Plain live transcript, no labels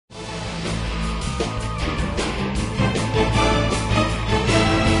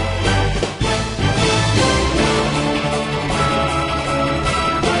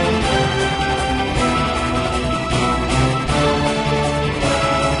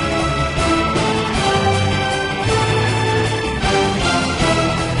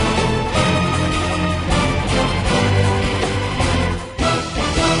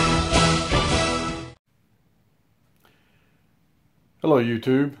Hello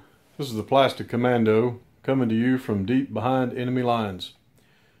YouTube, this is the Plastic Commando coming to you from deep behind enemy lines.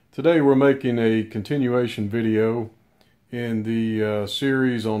 Today we're making a continuation video in the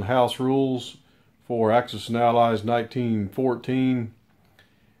series on house rules for Axis Allies 1914.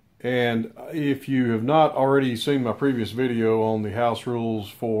 And if you have not already seen my previous video on the house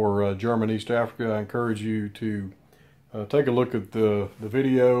rules for German East Africa, I encourage you to take a look at the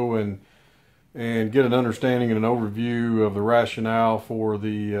video and get an understanding and an overview of the rationale for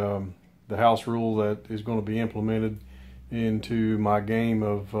the house rule that is going to be implemented into my game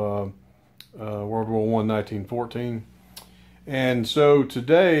of World War I 1914. And so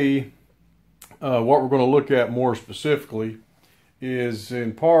today what we're going to look at more specifically is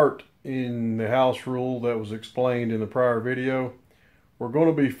in part in the house rule that was explained in the prior video. We're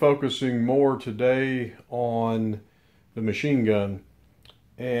going to be focusing more today on the machine gun.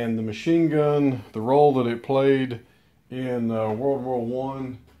 And the machine gun, the role that it played in World War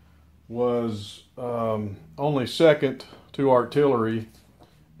I was only second to artillery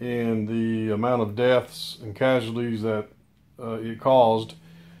in the amount of deaths and casualties that it caused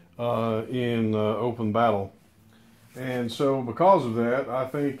in open battle. And so because of that, I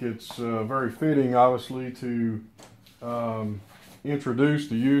think it's very fitting, obviously, to introduce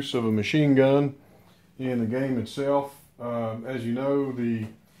the use of a machine gun in the game itself. As you know, the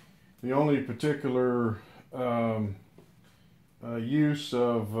only particular use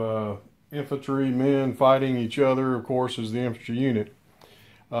of infantry men fighting each other, of course, is the infantry unit.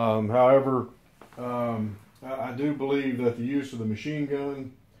 However, I do believe that the use of the machine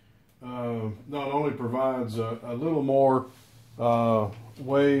gun not only provides a little more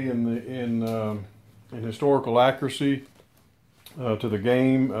way in historical accuracy to the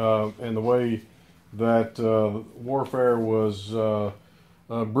game and the way that warfare was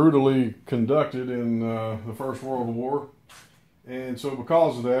brutally conducted in the First World War. And so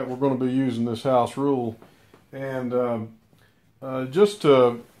because of that, we're going to be using this house rule. And just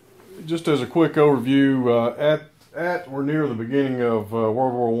as a quick overview, at or near the beginning of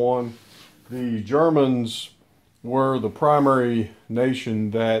World War I, the Germans were the primary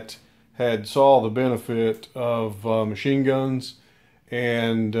nation that had saw the benefit of machine guns.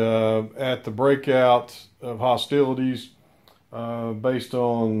 And at the breakout of hostilities, based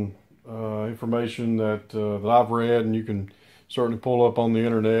on information that I've read, and you can certainly pull up on the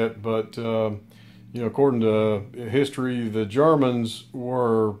internet, but according to history, the Germans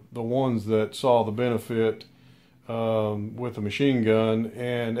were the ones that saw the benefit with the machine gun,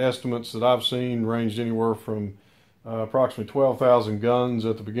 and estimates that I've seen ranged anywhere from approximately 12,000 guns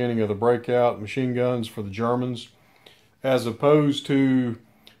at the beginning of the breakout, machine guns for the Germans, as opposed to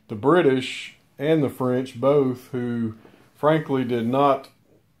the British and the French both, who frankly did not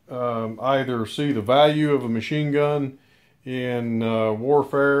either see the value of a machine gun in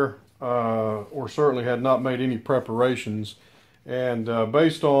warfare or certainly had not made any preparations. And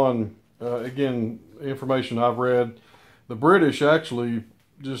based on, again, information I've read, the British actually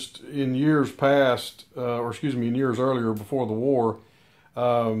just in years past, in years earlier before the war,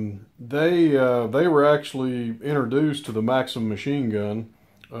 they were actually introduced to the Maxim machine gun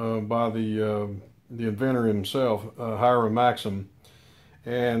by the inventor himself, Hiram Maxim.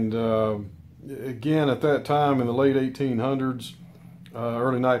 And again, at that time in the late 1800s,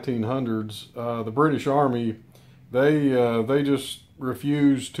 early 1900s, the British Army, they just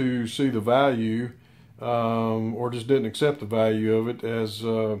refused to see the value, or just didn't accept the value of it as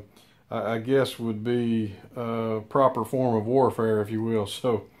I guess would be a proper form of warfare, if you will.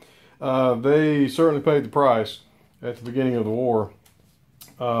 So they certainly paid the price at the beginning of the war.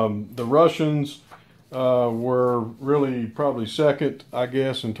 The Russians were really probably second, I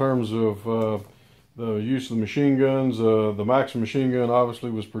guess, in terms of the use of the machine guns. The Maxim machine gun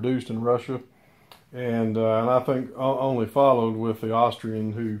obviously was produced in Russia, and I think only followed with the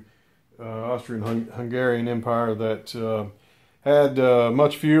Austrian-Hungarian Empire that had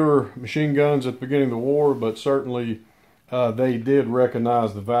much fewer machine guns at the beginning of the war, but certainly they did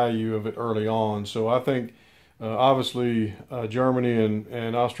recognize the value of it early on. So I think obviously Germany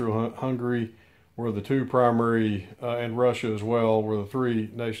and Austria-Hungary were the two primary, and Russia as well, were the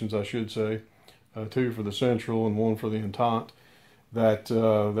three nations, I should say, two for the Central and one for the Entente, that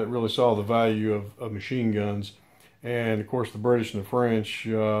really saw the value of machine guns. And of course the British and the French,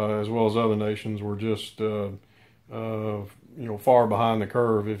 as well as other nations, were just far behind the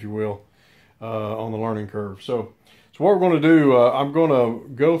curve, if you will, on the learning curve. So what we're going to do, I'm going to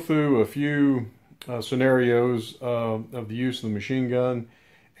go through a few scenarios of the use of the machine gun,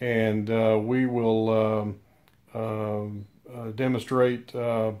 and we will demonstrate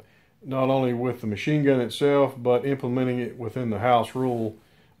not only with the machine gun itself, but implementing it within the house rule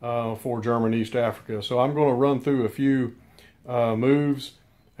for German East Africa. So I'm going to run through a few moves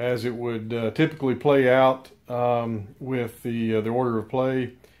as it would typically play out with the order of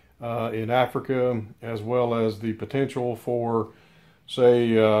play in Africa, as well as the potential for, say,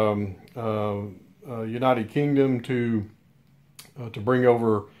 United Kingdom to bring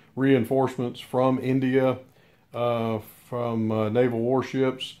over reinforcements from India, from naval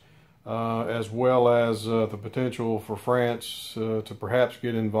warships, as well as the potential for France to perhaps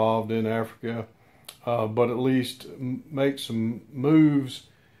get involved in Africa, but at least make some moves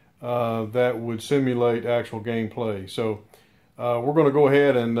that would simulate actual gameplay. So we're going to go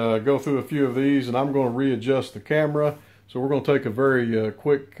ahead and go through a few of these, and I'm going to readjust the camera. So we're going to take a very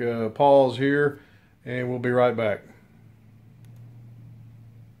quick pause here, and we'll be right back.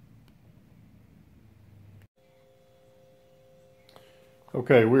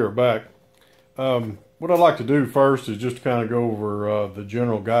 Okay, we are back. What I'd like to do first is just kind of go over the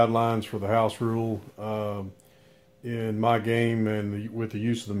general guidelines for the house rule in my game and with the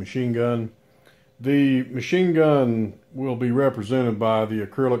use of the machine gun. The machine gun will be represented by the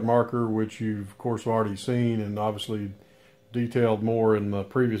acrylic marker, which you've of course already seen and obviously detailed more in the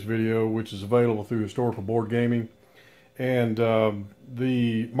previous video, which is available through Historical Board Gaming. And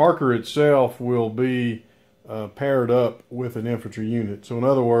the marker itself will be paired up with an infantry unit. So in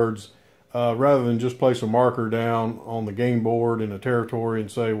other words, rather than just place a marker down on the game board in a territory and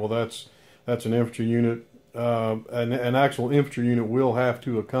say, well, that's an infantry unit, an actual infantry unit will have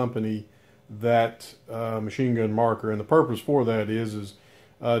to accompany that machine gun marker. And the purpose for that is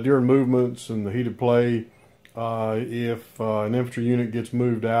during movements and the heat of play, if an infantry unit gets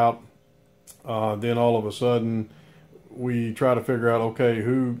moved out, then all of a sudden we try to figure out, okay,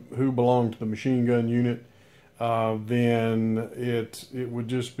 who belonged to the machine gun unit. Then it would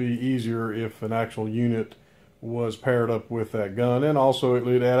just be easier if an actual unit was paired up with that gun, and also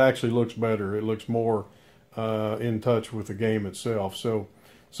it actually looks better. It looks more in touch with the game itself. So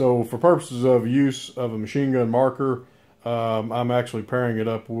for purposes of use of a machine gun marker, I'm actually pairing it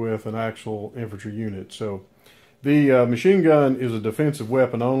up with an actual infantry unit. So the machine gun is a defensive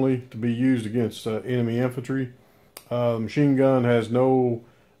weapon only, to be used against enemy infantry. The machine gun has no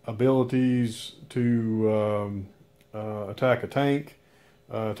abilities to attack a tank,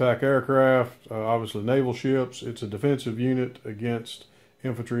 attack aircraft, obviously naval ships. It's a defensive unit against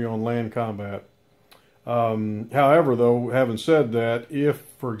infantry on land combat. However, though, having said that, if,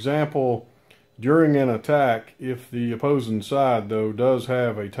 for example, during an attack, if the opposing side, though, does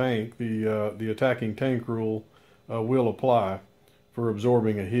have a tank, the attacking tank rule will apply for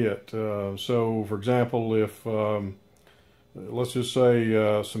absorbing a hit. So, for example, if let's just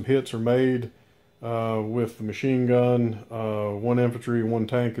say some hits are made with the machine gun, one infantry, one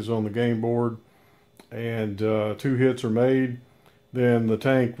tank is on the game board, and 2 hits are made, then the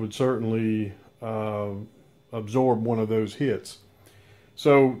tank would certainly absorb one of those hits.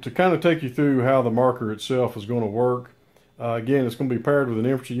 So to kind of take you through how the marker itself is going to work, again, it's going to be paired with an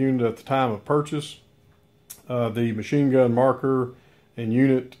infantry unit at the time of purchase. The machine gun marker and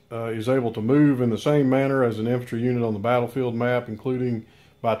unit is able to move in the same manner as an infantry unit on the battlefield map, including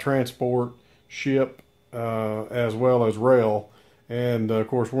by transport, ship, as well as rail. And of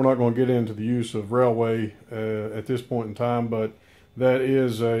course, we're not going to get into the use of railway at this point in time, but that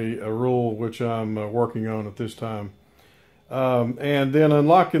is a rule which I'm working on at this time. And then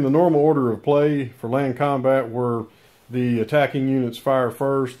unlocking the normal order of play for land combat, where the attacking units fire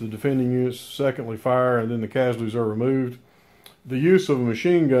first, the defending units secondly fire, and then the casualties are removed. The use of a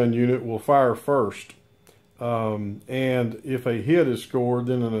machine gun unit will fire first. And if a hit is scored,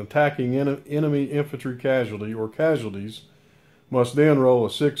 then an attacking enemy infantry casualty or casualties must then roll a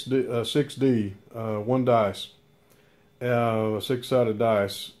 6D, one dice, a 6-sided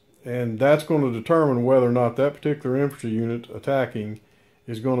dice. And that's going to determine whether or not that particular infantry unit attacking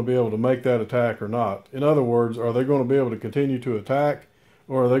is going to be able to make that attack or not. In other words, are they going to be able to continue to attack,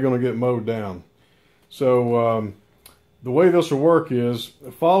 or are they going to get mowed down? So the way this will work is,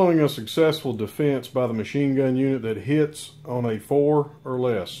 following a successful defense by the machine gun unit that hits on a 4 or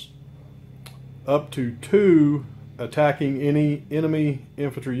less, up to 2 attacking any enemy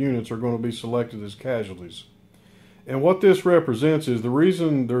infantry units are going to be selected as casualties. And what this represents is, the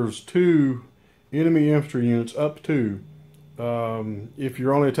reason there's 2 enemy infantry units, up to, if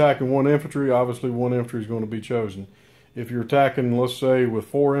you're only attacking 1 infantry, obviously 1 infantry is going to be chosen. If you're attacking, let's say, with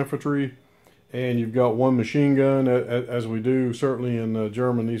 4 infantry, and you've got 1 machine gun, as we do certainly in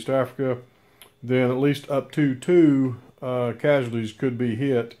German East Africa, then at least up to 2 casualties could be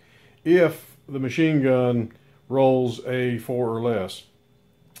hit if the machine gun rolls a 4 or less.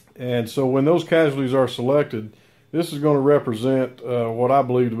 And so when those casualties are selected, this is going to represent what I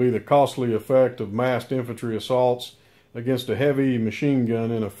believe to be the costly effect of massed infantry assaults against a heavy machine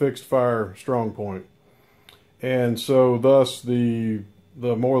gun in a fixed fire strong point. And so thus the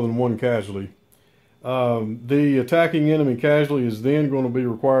more than one casualty. The attacking enemy casualty is then going to be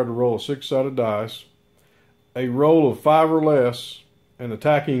required to roll a 6-sided dice. A roll of 5 or less, an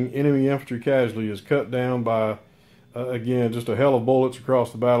attacking enemy infantry casualty is cut down by, again, just a hell of bullets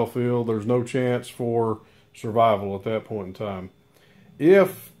across the battlefield. There's no chance for survival at that point in time.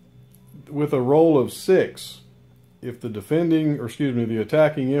 If, with a roll of 6, if the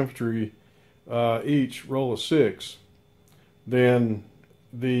attacking infantry each roll a 6, then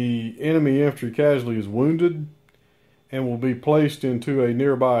the enemy infantry casualty is wounded and will be placed into a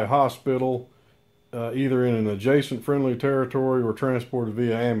nearby hospital, either in an adjacent friendly territory or transported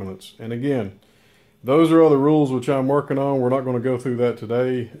via ambulance. And again, those are other rules which I'm working on. We're not going to go through that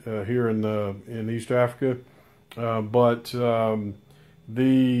today here in East Africa, but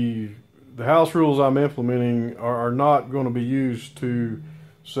the house rules I'm implementing are not going to be used to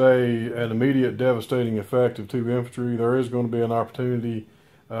say an immediate devastating effect of 2 infantry. There is going to be an opportunity,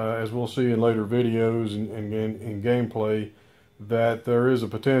 as we'll see in later videos and in gameplay, that there is a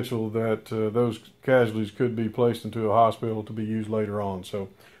potential that those casualties could be placed into a hospital to be used later on. So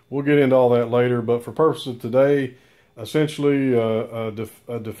we'll get into all that later, but for purposes of today, essentially a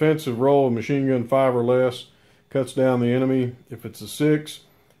defensive roll of machine gun 5 or less cuts down the enemy. If it's a 6,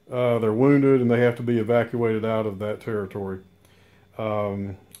 they're wounded and they have to be evacuated out of that territory.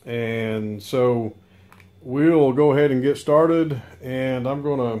 And so we'll go ahead and get started, and I'm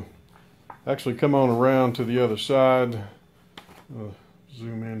going to actually come on around to the other side.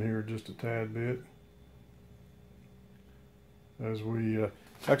 Zoom in here just a tad bit. As we,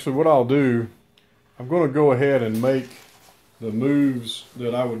 actually what I'll do, I'm going to go ahead and make the moves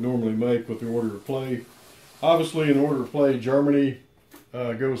that I would normally make with the order of play. Obviously, in order of play, Germany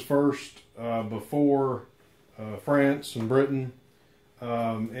goes first before France and Britain.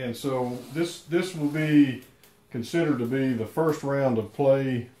 And so this will be considered to be the first round of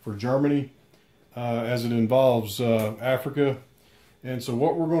play for Germany, as it involves Africa. And so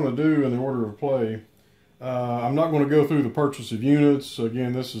what we're going to do in the order of play, I'm not going to go through the purchase of units.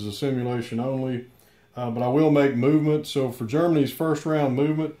 Again, this is a simulation only, but I will make movement. So for Germany's first round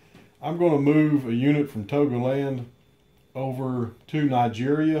movement, I'm going to move a unit from Togoland over to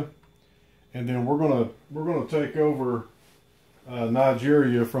Nigeria, and then we're going to take over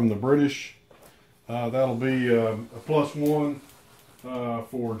Nigeria from the British. That'll be a +1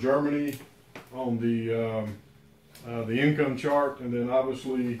 for Germany on the income chart, and then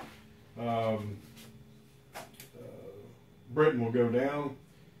obviously Britain will go down.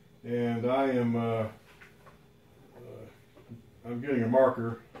 And I'm getting a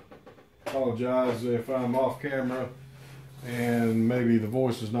marker. Apologize if I'm off camera and maybe the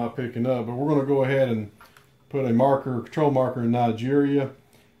voice is not picking up, but we're going to go ahead and put a marker, control marker in Nigeria.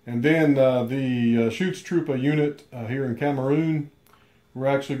 And then the Schutztruppe unit here in Cameroon, we're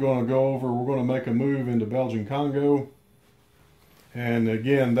actually going to go over, we're going to make a move into Belgian Congo. And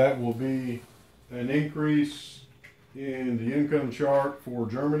again, that will be an increase in the income chart for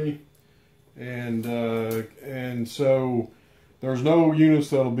Germany. And so there's no units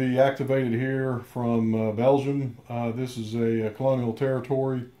that will be activated here from Belgium. This is a colonial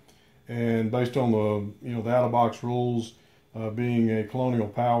territory, and based on the the out-of-box rules, being a colonial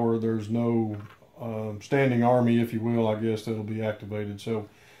power, there's no standing army, if you will, I guess, that'll be activated. So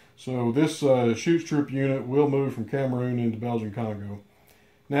this Schutztruppe unit will move from Cameroon into Belgian Congo.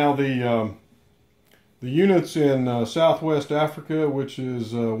 Now the units in Southwest Africa, which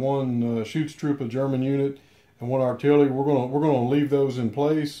is one Schutztruppe German unit and one artillery, we're going to leave those in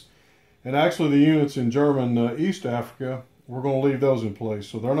place. And actually the units in German East Africa, we're going to leave those in place.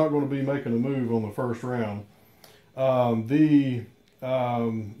 So they're not going to be making a move on the first round. The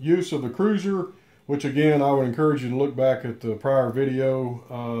use of the cruiser, which again I would encourage you to look back at the prior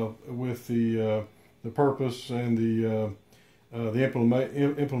video with the purpose and the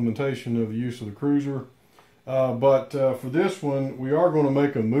implementation of the use of the cruiser. But for this one, we are going to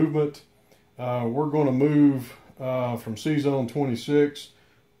make a movement. We're going to move from C-Zone 26,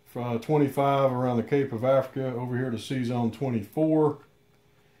 25 around the Cape of Africa over here to C-Zone 24.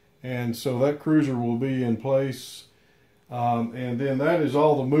 And so that cruiser will be in place. And then that is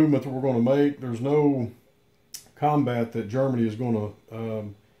all the movement that we're going to make. There's no combat that Germany is going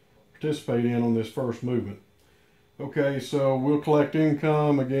to participate in on this first movement. Okay, so we'll collect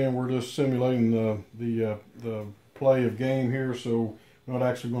income. Again, we're just simulating the play of game here, so we're not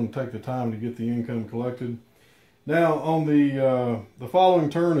actually going to take the time to get the income collected. Now on the following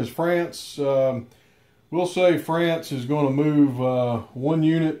turn is France. We'll say France is going to move one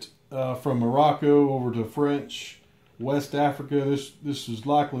unit from Morocco over to French West Africa. This is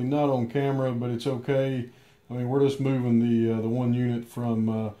likely not on camera, but it's okay. I mean, we're just moving the one unit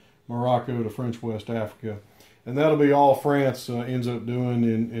from Morocco to French West Africa, and that'll be all France ends up doing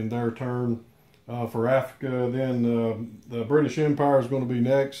in their turn for Africa. Then the British Empire is going to be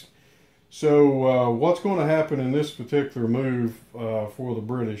next. So what's going to happen in this particular move for the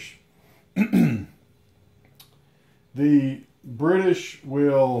British? The British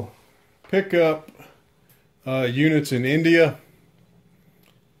will pick up units in India,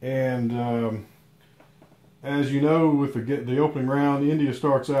 and as you know, with the opening round, India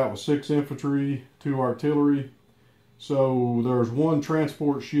starts out with 6 infantry, 2 artillery. So there's 1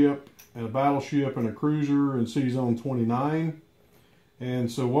 transport ship, and a battleship, and a cruiser in Sea Zone 29.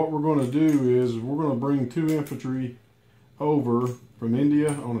 And so what we're going to do is we're going to bring 2 infantry over from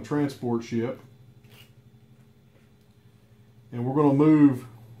India on a transport ship. And we're going to move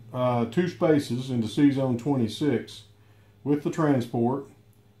 2 spaces into Sea Zone 26 with the transport.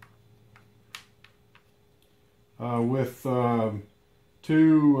 With 2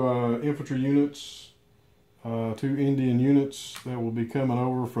 infantry units, 2 Indian units that will be coming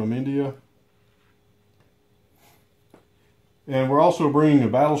over from India. And we're also bringing a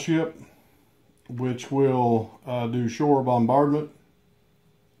battleship, which will do shore bombardment.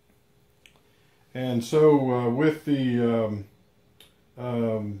 And so with the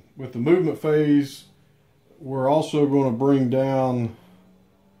movement phase, we're also going to bring down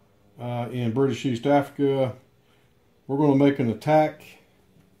in British East Africa. We're going to make an attack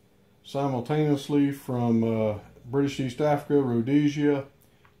simultaneously from British East Africa, Rhodesia,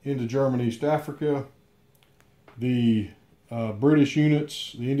 into German East Africa. The British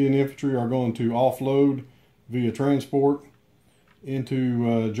units, the Indian infantry, are going to offload via transport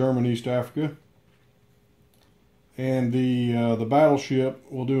into German East Africa. And the battleship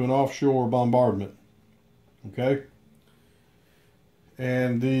will do an offshore bombardment. Okay?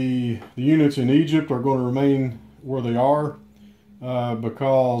 And the units in Egypt are going to remain where they are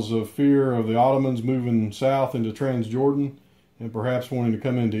because of fear of the Ottomans moving south into Transjordan and perhaps wanting to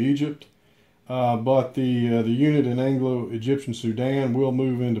come into Egypt. But the unit in Anglo-Egyptian Sudan will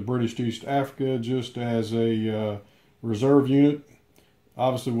move into British East Africa just as a reserve unit.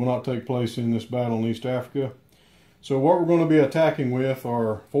 Obviously will not take place in this battle in East Africa. So what we're going to be attacking with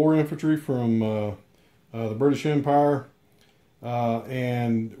are 4 infantry from the British Empire,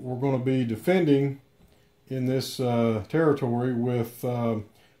 and we're going to be defending in this territory with 2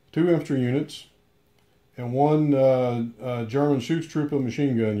 infantry units and 1 German Schutztruppe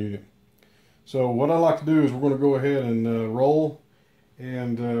machine gun unit. So what I like to do is we're going to go ahead and roll,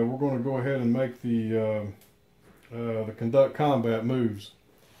 and we're going to go ahead and make the conduct combat moves.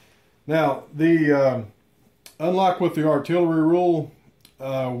 Now, unlike with the artillery rule,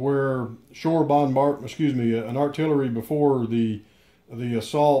 where shore bombardment, an artillery before the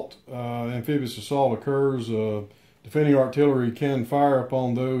assault, amphibious assault occurs, defending artillery can fire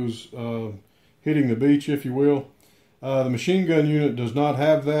upon those hitting the beach, if you will. The machine gun unit does not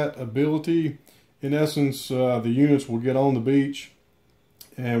have that ability. In essence, the units will get on the beach,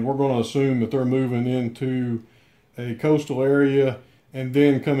 and we're going to assume that they're moving into a coastal area and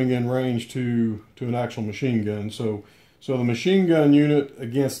then coming in range to an actual machine gun. So the machine gun unit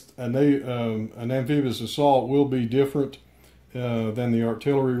against an amphibious assault will be different than the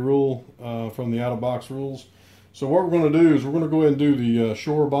artillery rule from the out-of-box rules. So what we're going to do is we're going to go ahead and do the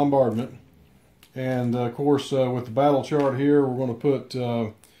shore bombardment. And of course, with the battle chart here, we're going to put,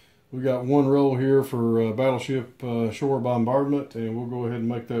 we got 1 roll here for battleship shore bombardment, and we'll go ahead and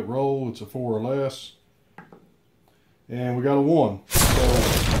make that roll. It's a 4 or less. And we got a 1.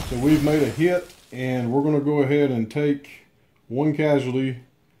 So we've made a hit, and we're going to go ahead and take 1 casualty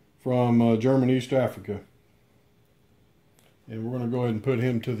from German East Africa. And we're going to go ahead and put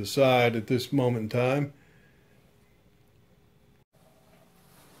him to the side at this moment in time.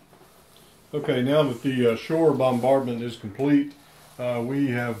 Okay, now that the shore bombardment is complete,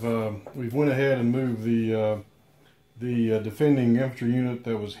 we've went ahead and moved the defending infantry unit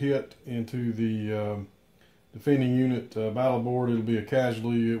that was hit into the defending unit battle board. It'll be a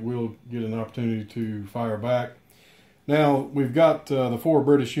casualty. It will get an opportunity to fire back. Now we've got the 4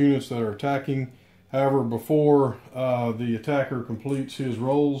 British units that are attacking. However, before the attacker completes his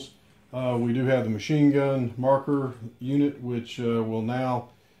rolls, we do have the machine gun marker unit, which will now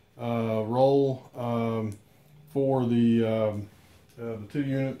roll for the 2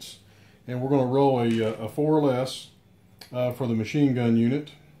 units, and we're going to roll a 4 or less for the machine gun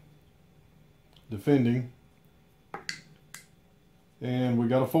unit defending. and we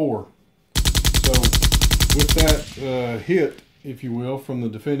got a 4. So with that hit, if you will, from the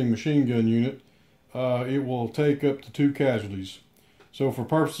defending machine gun unit, it will take up to 2 casualties. So for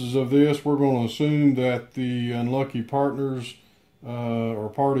purposes of this, we're going to assume that the unlucky partners, or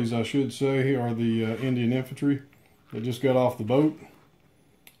parties I should say, are the Indian infantry that just got off the boat,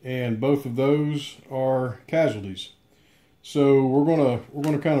 and both of those are casualties. So we're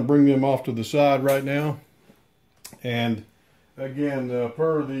gonna kind of bring them off to the side right now, and again,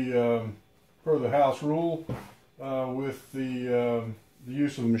 per the house rule, with the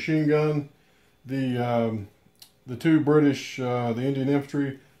use of the machine gun, the 2 British, the Indian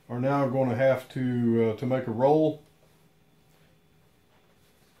infantry, are now going to have to make a roll,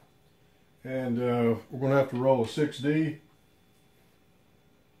 and we're going to have to roll a 6D.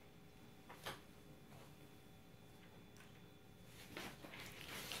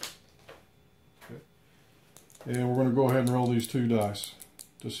 And we're going to go ahead and roll these 2 dice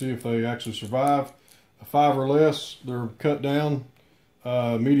to see if they actually survive. A 5 or less, they're cut down,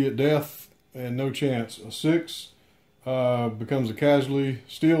 immediate death, and no chance. A 6 becomes a casualty.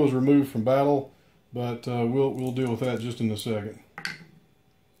 Steel is removed from battle, but we'll deal with that just in a second.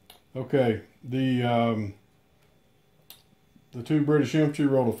 Okay, the 2 British infantry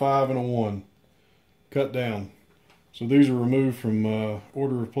rolled a 5 and a 1, cut down. So these are removed from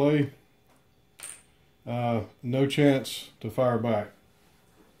order of play. No chance to fire back.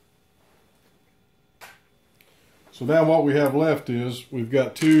 So now what we have left is we've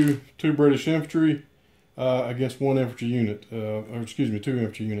got two British infantry against 1 infantry unit, or excuse me, 2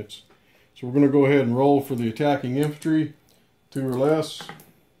 infantry units. So we're going to go ahead and roll for the attacking infantry, 2 or less.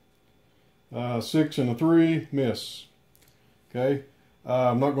 6 and a 3, miss. Okay,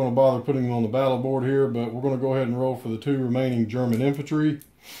 I'm not going to bother putting them on the battle board here, but we're going to go ahead and roll for the 2 remaining German infantry.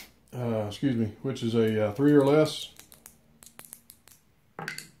 Excuse me, which is a 3 or less.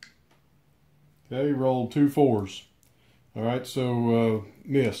 Okay, rolled 2 4s. All right, so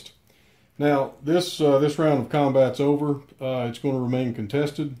missed. Now this round of combat's over. It's going to remain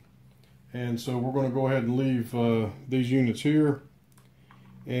contested, and so we're going to go ahead and leave these units here.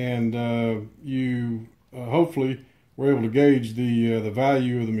 And you hopefully were able to gauge the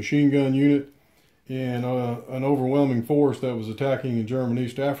value of the machine gun unit in an overwhelming force that was attacking in German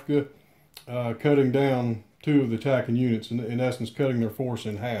East Africa, cutting down 2 of the attacking units, in essence cutting their force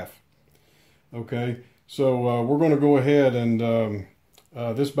in half. Okay, so we're going to go ahead and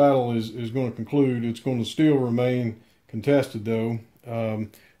this battle is going to conclude. It's going to still remain contested though, and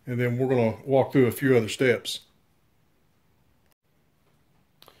then we're going to walk through a few other steps.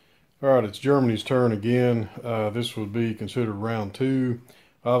 All right, it's Germany's turn again. This would be considered round 2.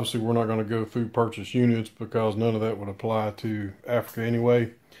 Obviously, we're not going to go through purchase units because none of that would apply to Africa anyway.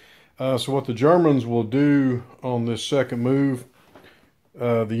 So what the Germans will do on this second move,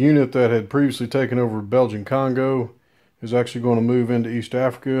 the unit that had previously taken over Belgian Congo is actually going to move into East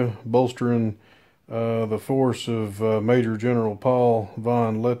Africa, bolstering the force of Major General Paul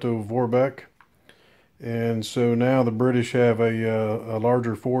von Lettow-Vorbeck. And so now the British have a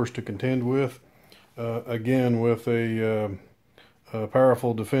larger force to contend with, again with a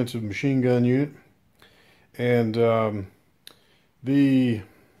powerful defensive machine gun unit. And the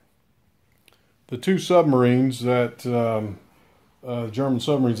 2 submarines that German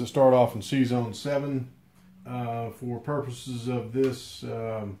submarines that start off in Sea Zone 7, for purposes of this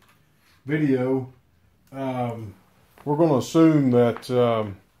video, we're going to assume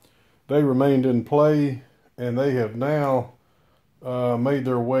that they remained in play, and they have now made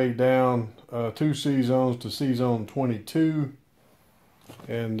their way down 2 sea zones to Sea Zone 22.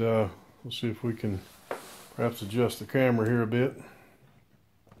 And we'll see if we can perhaps adjust the camera here a bit.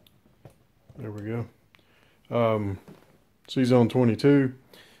 There we go. Sea Zone 22.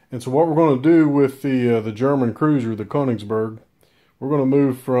 And so what we're going to do with the German cruiser, the Königsberg, we're going to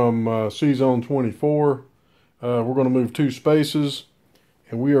move from Sea Zone 24. We're going to move 2 spaces.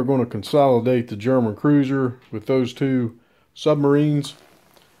 And we are going to consolidate the German cruiser with those 2 submarines.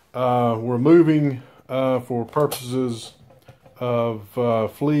 We're moving for purposes of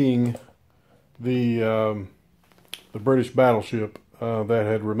fleeing the British battleship that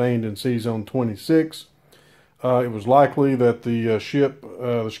had remained in Sea Zone 26. It was likely that the ship,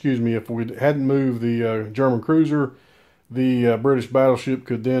 if we hadn't moved the German cruiser, the British battleship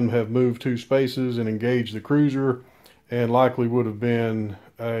could then have moved 2 spaces and engaged the cruiser, and likely would have been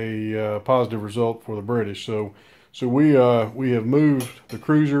a positive result for the British. So we have moved the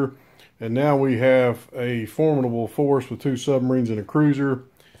cruiser, and now we have a formidable force with 2 submarines and a cruiser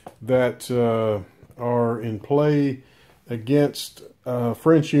that are in play against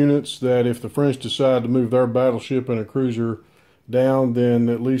French units that, if the French decide to move their battleship and a cruiser down, then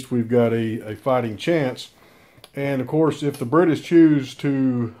at least we've got a fighting chance. And of course, if the British choose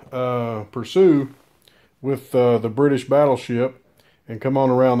to pursue with the British battleship and come on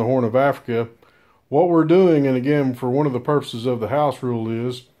around the Horn of Africa, what we're doing, and again, for one of the purposes of the house rule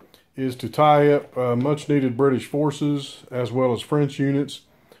is to tie up much needed British forces as well as French units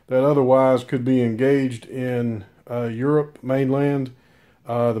that otherwise could be engaged in Europe, mainland,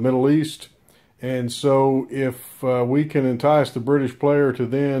 the Middle East. And so if we can entice the British player to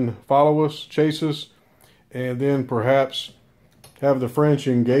then follow us, chase us, and then perhaps have the French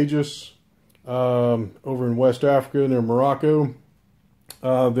engage us over in West Africa near Morocco,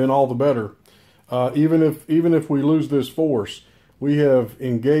 then all the better. Even if we lose this force, we have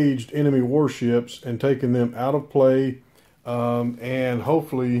engaged enemy warships and taken them out of play, and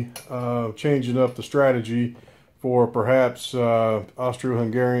hopefully changing up the strategy for perhaps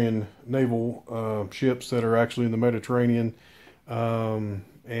Austro-Hungarian naval ships that are actually in the Mediterranean,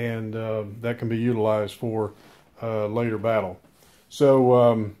 and that can be utilized for later battle.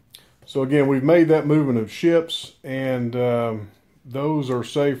 So again, we've made that movement of ships, and those are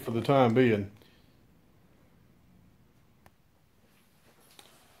safe for the time being.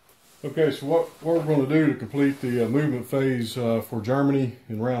 Okay, so what we're going to do to complete the movement phase for Germany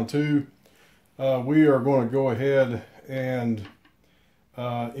in round 2, we are going to go ahead and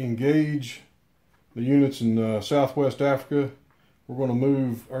engage the units in Southwest Africa. We're going to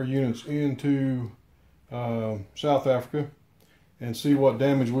move our units into South Africa and see what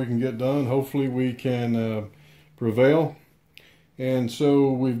damage we can get done. Hopefully we can prevail. And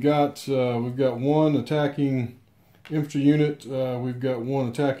so we've got one attacking infantry unit, we've got one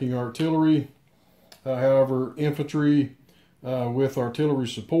attacking artillery. However, infantry with artillery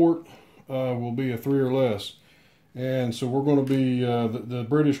support will be a 3 or less. And so we're going to be, the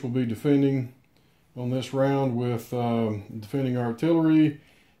British will be defending on this round with defending artillery,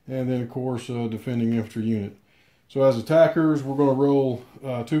 and then of course defending infantry unit. So as attackers, we're going to roll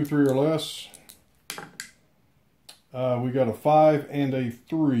 2, 3 or less. We got a 5 and a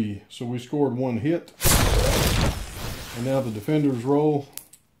 3, so we scored 1 hit. And now the defenders roll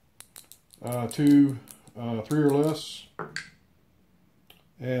 2, 3 or less,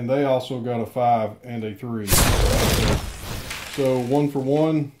 and they also got a 5 and a 3. So 1 for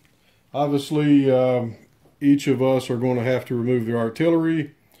 1. Obviously, each of us are going to have to remove the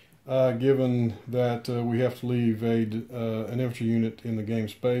artillery, given that we have to leave an infantry unit in the game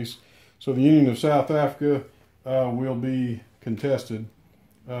space. So the Union of South Africa will be contested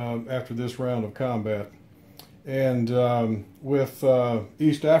after this round of combat. And with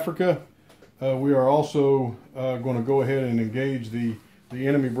East Africa, we are also going to go ahead and engage the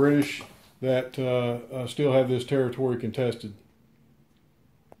enemy British that still have this territory contested.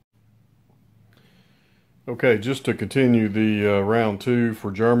 Okay, just to continue the round 2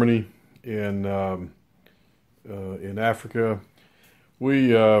 for Germany in Africa,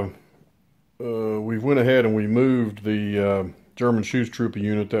 we went ahead and we moved the German Schutztruppe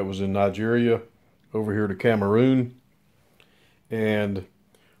unit that was in Nigeria over here to Cameroon, and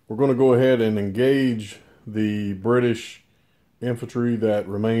we're going to go ahead and engage the British infantry that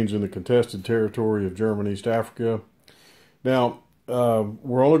remains in the contested territory of German East Africa. Now,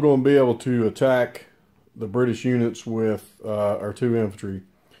 we're only going to be able to attack the British units with our 2 infantry.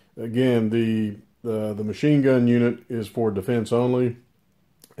 Again, the machine gun unit is for defense only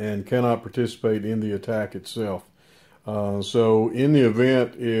and cannot participate in the attack itself. So in the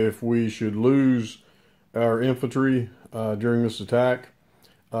event if we should lose our infantry during this attack,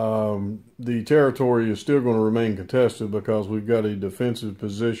 the territory is still going to remain contested because we've got a defensive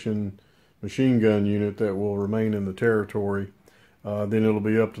position machine gun unit that will remain in the territory. Then it'll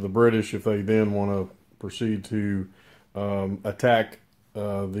be up to the British if they then want to proceed to attack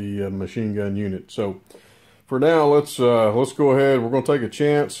the machine gun unit. So for now, let's go ahead. We're going to take a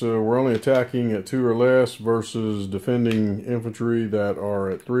chance. We're only attacking at 2 or less versus defending infantry that are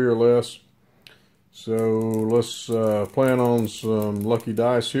at 3 or less. So let's plan on some lucky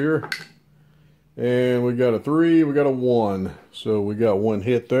dice here. And we got a 3, we got a 1. So we got 1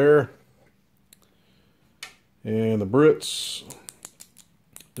 hit there. And the Brits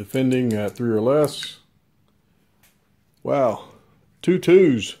defending at 3 or less. Wow, 2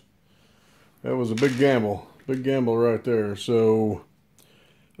 2s. That was a big gamble. Big gamble right there. So,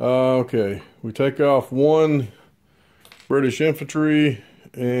 okay, we take off 1 British infantry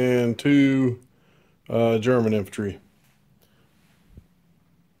and 2 German infantry.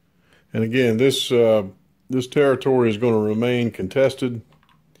 And again, this territory is going to remain contested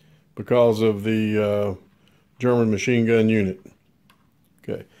because of the German machine gun unit.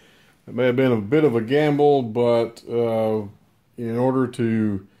 Okay, it may have been a bit of a gamble, but in order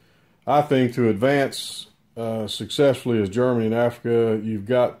to, I think, to advance successfully as Germany in Africa, you've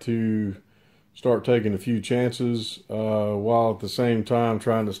got to start taking a few chances while at the same time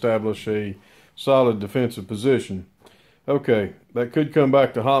trying to establish a solid defensive position. Okay, that could come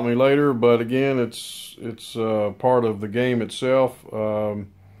back to haunt me later, but again, it's part of the game itself,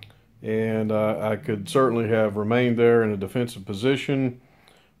 and I could certainly have remained there in a defensive position,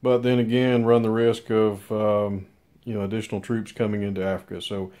 but then again, run the risk of additional troops coming into Africa.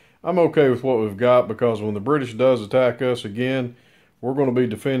 So I'm okay with what we've got, because when the British does attack us again, we're going to be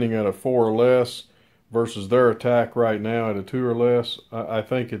defending at a 4 or less versus their attack right now at a 2 or less. I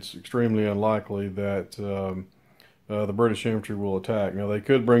think it's extremely unlikely that the British infantry will attack. Now, they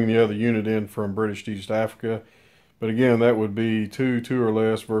could bring the other unit in from British East Africa, but again, that would be 2 or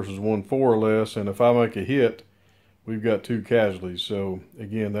less versus 1 4 or less, and if I make a hit, we've got 2 casualties. So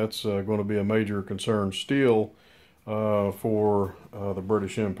again, that's going to be a major concern still for the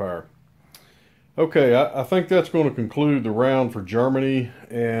British Empire. Okay, I think that's going to conclude the round for Germany,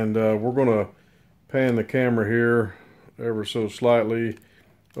 and we're going to pan the camera here ever so slightly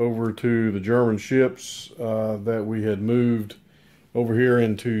over to the German ships that we had moved over here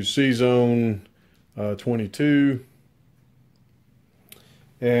into Sea Zone 22.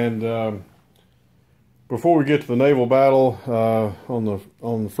 And before we get to the naval battle,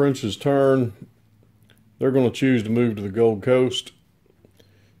 on the French's turn, they're going to choose to move to the Gold Coast.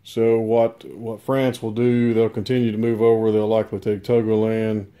 So what France will do, they'll continue to move over. They'll likely take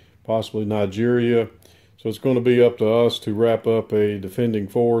Togoland, possibly Nigeria. So it's going to be up to us to wrap up a defending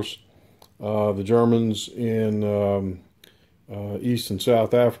force. The Germans in East and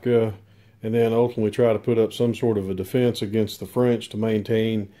South Africa, and then ultimately try to put up some sort of a defense against the French to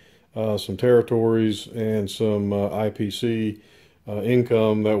maintain some territories and some IPC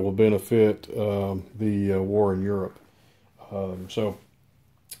income that will benefit the war in Europe. So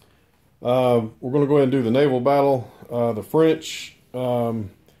we're going to go ahead and do the naval battle. The French,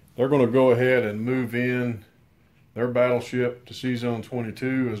 they're going to go ahead and move in their battleship to Sea Zone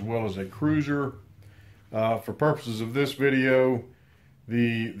 22 as well as a cruiser. For purposes of this video,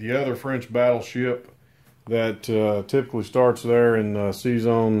 the other French battleship that typically starts there in Sea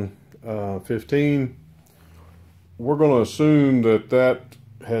Zone 15, we're going to assume that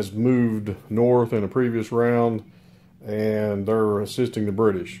has moved north in a previous round and they're assisting the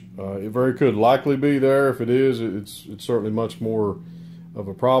British. It very could likely be there. If it is, it's certainly much more of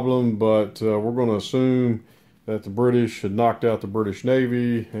a problem, but we're going to assume that the British had knocked out the British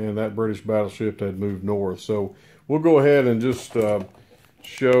Navy and that British battleship had moved north. So we'll go ahead and just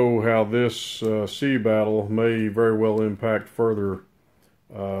show how this sea battle may very well impact further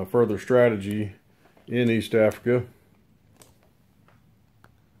strategy in East Africa.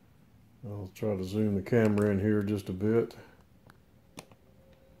 I'll try to zoom the camera in here just a bit.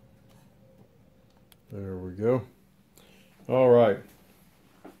 There we go. All right.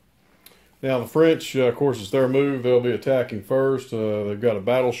 Now the French, of course, it's their move. They'll be attacking first. They've got a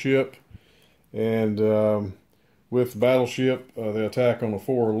battleship, and with the battleship, they attack on a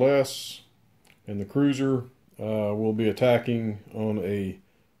 4 or less, and the cruiser will be attacking on a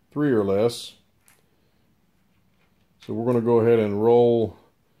 3 or less. So we're going to go ahead and roll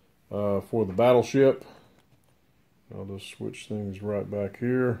for the battleship. I'll just switch things right back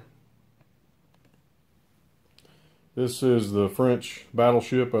here. This is the French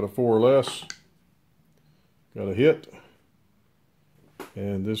battleship at a 4 or less. Got a hit.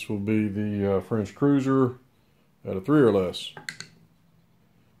 And this will be the French cruiser at a 3 or less.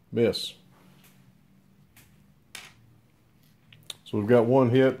 Miss. So we've got 1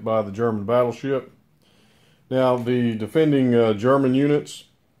 hit by the German battleship. Now the defending German units,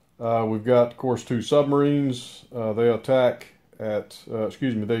 we've got, of course, 2 submarines. They attack at,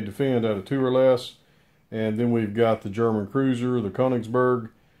 they defend at a 2 or less. And then we've got the German cruiser, the Königsberg,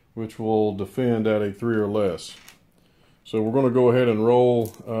 which will defend at a 3 or less. So we're going to go ahead and roll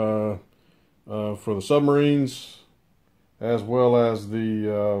for the submarines as well as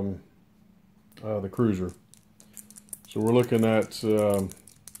the cruiser. So we're looking at 3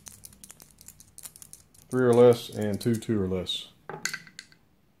 or less and 2 or less.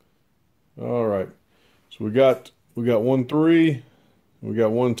 All right. So we got 1 3, we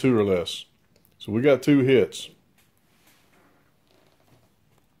got 1 2 or less. So we got 2 hits.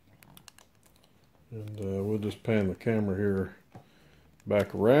 And we'll just pan the camera here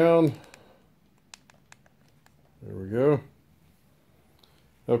back around. There we go.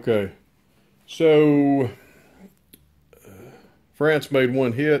 Okay. So France made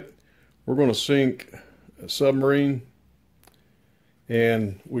 1 hit. We're going to sink a submarine.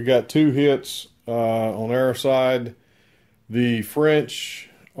 And we got 2 hits on our side. The French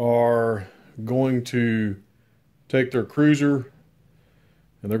are going to take their cruiser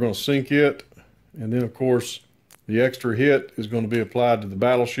and they're going to sink it, and then of course the extra hit is going to be applied to the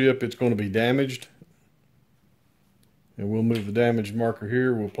battleship. It's going to be damaged, and we'll move the damage marker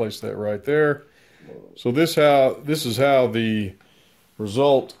here. We'll place that right there. So this is how the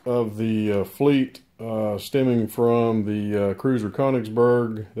result of the fleet stemming from the cruiser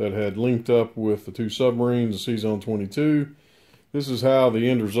Königsberg that had linked up with the two submarines, the Season 22. This is how the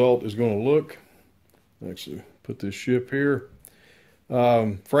end result is going to look. Actually, put this ship here.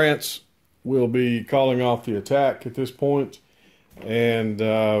 France will be calling off the attack at this point, and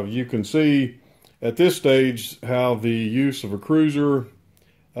you can see at this stage how the use of a cruiser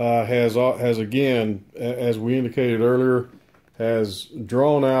has again, as we indicated earlier, has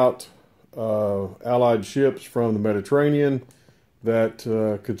drawn out Allied ships from the Mediterranean that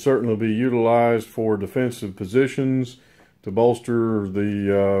could certainly be utilized for defensive positions to bolster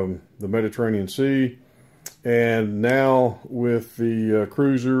the Mediterranean Sea. And now with the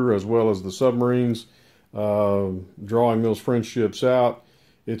cruiser as well as the submarines drawing those French ships out,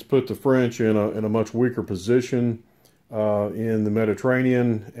 it's put the French in a much weaker position in the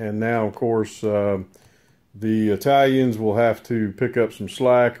Mediterranean. And now, of course, the Italians will have to pick up some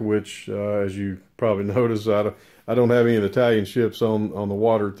slack, which, as you probably noticed, I don't have any Italian ships on the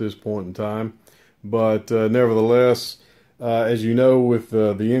water at this point in time. But nevertheless, as you know, with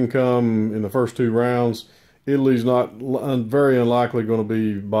the income in the first two rounds, Italy's not very unlikely going to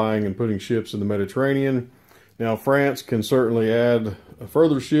be buying and putting ships in the Mediterranean. Now, France can certainly add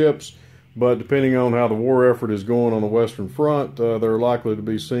further ships, but depending on how the war effort is going on the Western Front, they're likely to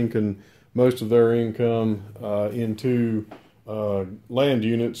be sinking most of their income into land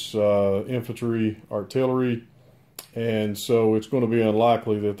units, infantry, artillery, and so it's going to be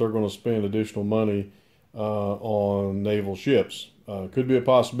unlikely that they're going to spend additional money on naval ships. Could be a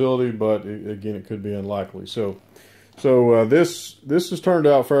possibility, but again, it could be unlikely. So this has turned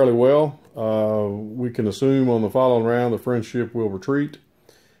out fairly well. We can assume on the following round the French ship will retreat,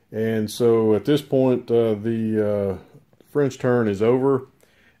 and so at this point the French turn is over.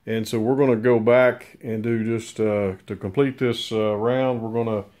 And so we're going to go back and do just to complete this round. We're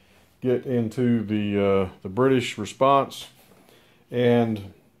going to get into the British response,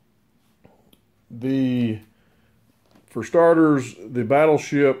 and for starters, the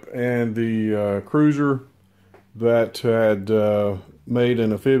battleship and the cruiser that had made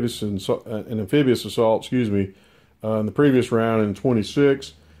an amphibious assault, in the previous round in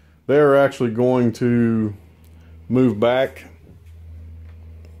 26, they're actually going to move back.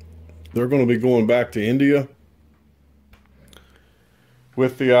 They're going to be going back to India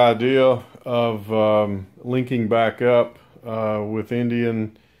with the idea of linking back up with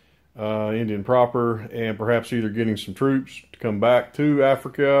Indian proper, and perhaps either getting some troops to come back to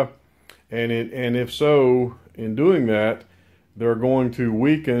Africa, and if so, in doing that, they're going to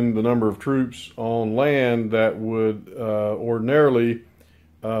weaken the number of troops on land that would ordinarily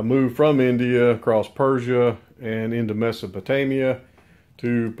move from India across Persia and into Mesopotamia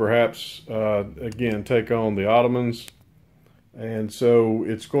to perhaps again take on the Ottomans. And so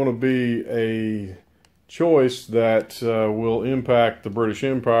it's going to be a choice that will impact the British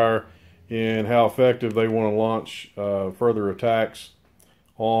Empire in how effective they want to launch further attacks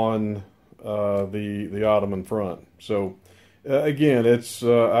on the Ottoman front. So again, it's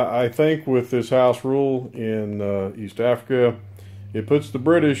I think with this house rule in East Africa, it puts the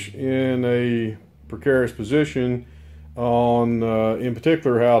British in a precarious position on, in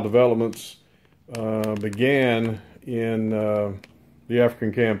particular, how developments began in the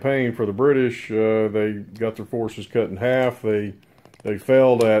African campaign for the British. They got their forces cut in half. They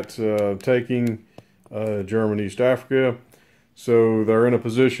failed at taking German East Africa. So they're in a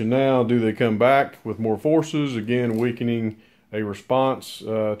position now. Do they come back with more forces, again weakening a response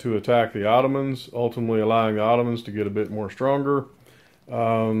to attack the Ottomans, ultimately allowing the Ottomans to get a bit more stronger?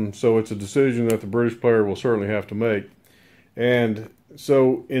 So it's a decision that the British player will certainly have to make. And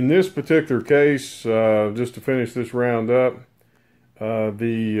so in this particular case, just to finish this round up,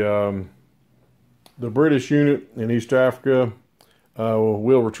 the British unit in East Africa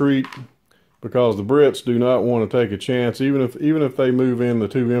will retreat, because the Brits do not want to take a chance. Even if they move in the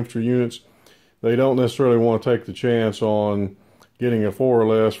two infantry units, they don't necessarily want to take the chance on getting a 4 or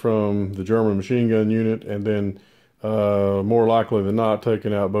less from the German machine gun unit, and then more likely than not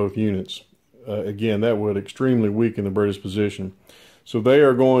taking out both units. Again, that would extremely weaken the British position. So they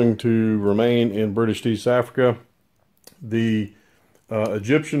are going to remain in British East Africa. The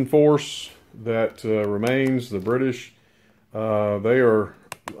Egyptian force that remains, the British, they are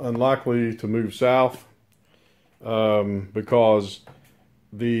unlikely to move south. because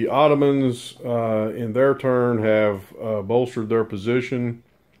the Ottomans, in their turn, have bolstered their position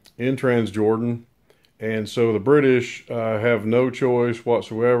in Transjordan, and so the British have no choice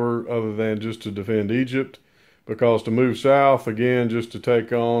whatsoever other than just to defend Egypt, because to move south, again, just to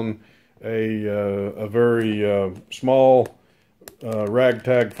take on a very small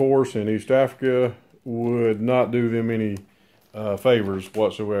ragtag force in East Africa would not do them any favors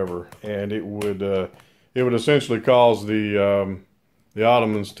whatsoever, and it would essentially cause the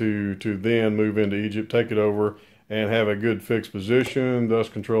Ottomans to then move into Egypt, take it over, and have a good fixed position, thus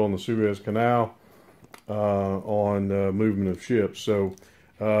controlling the Suez Canal on movement of ships. So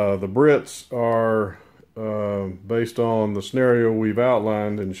the Brits are, based on the scenario we've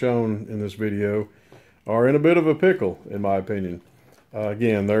outlined and shown in this video, are in a bit of a pickle, in my opinion.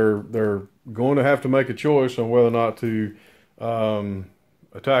 Again, they're going to have to make a choice on whether or not to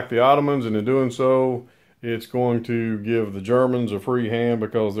attack the Ottomans, and in doing so, it's going to give the Germans a free hand,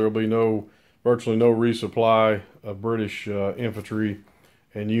 because there will be virtually no resupply of British infantry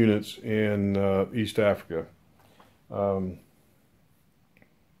and units in East Africa.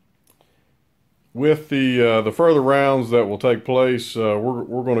 With the further rounds that will take place,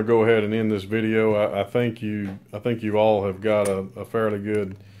 we're going to go ahead and end this video. I think you all have got a fairly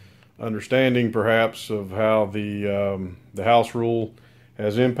good understanding, perhaps, of how the House Rule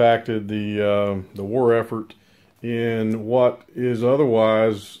has impacted the war effort in what is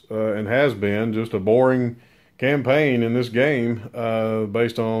otherwise and has been just a boring campaign in this game,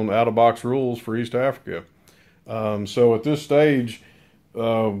 based on out-of-box rules for East Africa. So at this stage,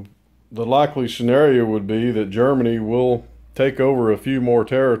 the likely scenario would be that Germany will take over a few more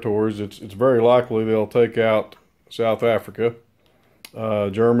territories. It's very likely they'll take out South Africa.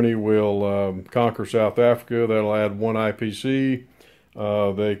 Germany will conquer South Africa. That'll add one IPC.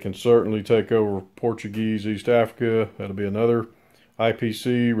 They can certainly take over Portuguese East Africa. That'll be another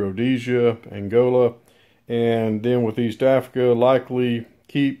IPC, Rhodesia, Angola. And then with East Africa, likely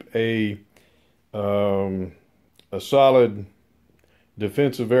keep a solid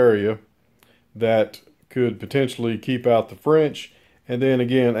defensive area that could potentially keep out the French, and then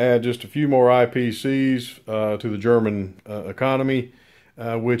again add just a few more IPCs to the German economy,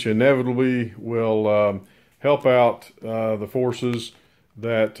 which inevitably will help out the forces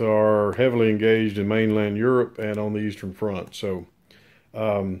that are heavily engaged in mainland Europe and on the Eastern Front. So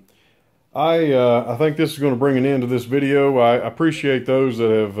I think this is going to bring an end to this video. I appreciate those that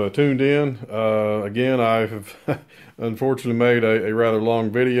have tuned in. Again, I have unfortunately made a rather long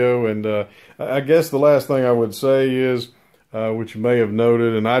video, and I guess the last thing I would say is, which you may have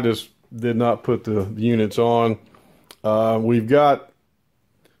noted, and I just did not put the units on, we've got,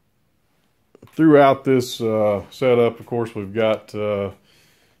 throughout this setup, of course, we've got, the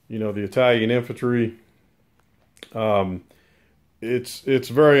Italian infantry. It's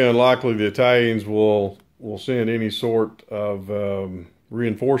very unlikely the Italians will send any sort of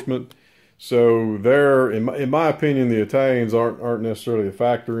reinforcement. So in my opinion, the Italians aren't necessarily a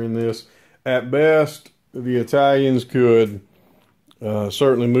factor in this. At best, the Italians could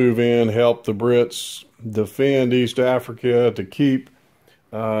certainly move in, help the Brits defend East Africa, to keep,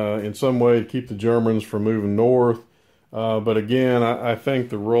 in some way, keep the Germans from moving north. But again, I think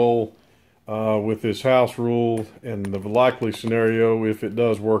the role with this House Rule and the likely scenario, if it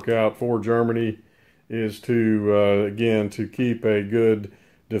does work out for Germany, is to, again, to keep a good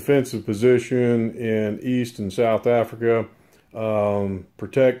defensive position in East and South Africa,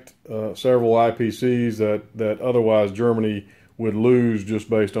 protect several IPCs that otherwise Germany would lose just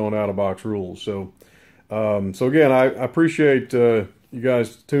based on out-of-box rules. So, again, I appreciate you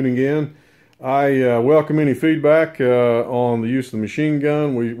guys tuning in. I welcome any feedback on the use of the machine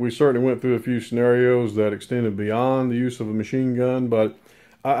gun. We certainly went through a few scenarios that extended beyond the use of a machine gun, but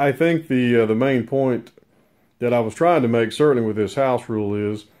I think the main point that I was trying to make, certainly with this House Rule,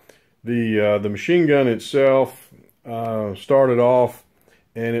 is the machine gun itself started off,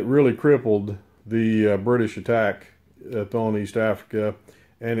 and it really crippled the British attack upon East Africa,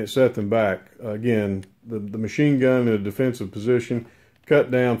 and it set them back. Again, the machine gun in a defensive position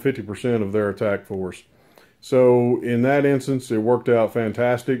cut down 50% of their attack force. So in that instance, it worked out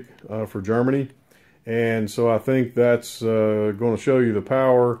fantastic for Germany. And so I think that's going to show you the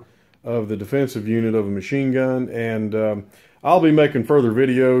power of the defensive unit of a machine gun. And I'll be making further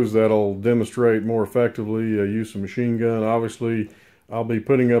videos that'll demonstrate more effectively use of machine gun. Obviously, I'll be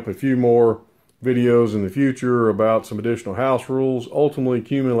putting up a few more videos in the future about some additional House Rules, ultimately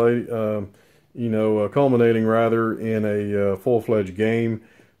culminating rather in a full-fledged game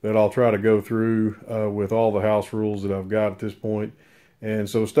that I'll try to go through with all the House Rules that I've got at this point. And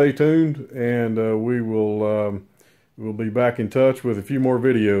so stay tuned, and we will We'll be back in touch with a few more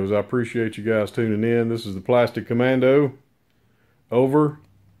videos. I appreciate you guys tuning in. This is the Plastic Commando. Over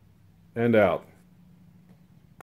and out.